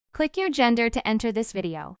Click your gender to enter this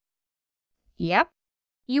video. Yep.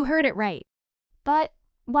 You heard it right. But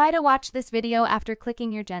why to watch this video after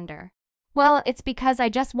clicking your gender? Well, it's because I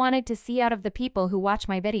just wanted to see out of the people who watch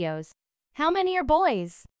my videos, how many are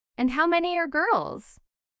boys and how many are girls?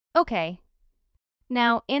 Okay.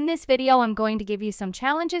 Now, in this video, I'm going to give you some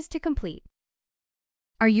challenges to complete.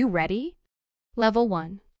 Are you ready? Level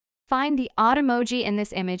 1. Find the odd emoji in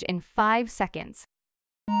this image in 5 seconds.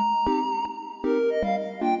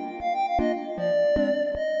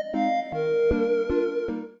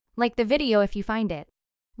 Like the video if you find it.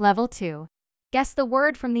 Level 2. Guess the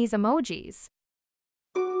word from these emojis.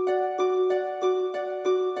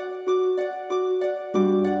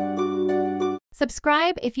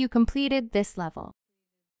 Subscribe if you completed this level.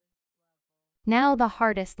 Now the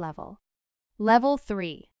hardest level. Level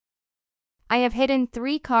 3. I have hidden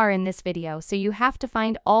 3 cars in this video, so you have to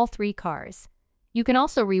find all 3 cars. You can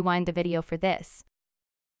also rewind the video for this.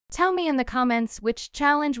 Tell me in the comments which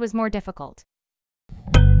challenge was more difficult.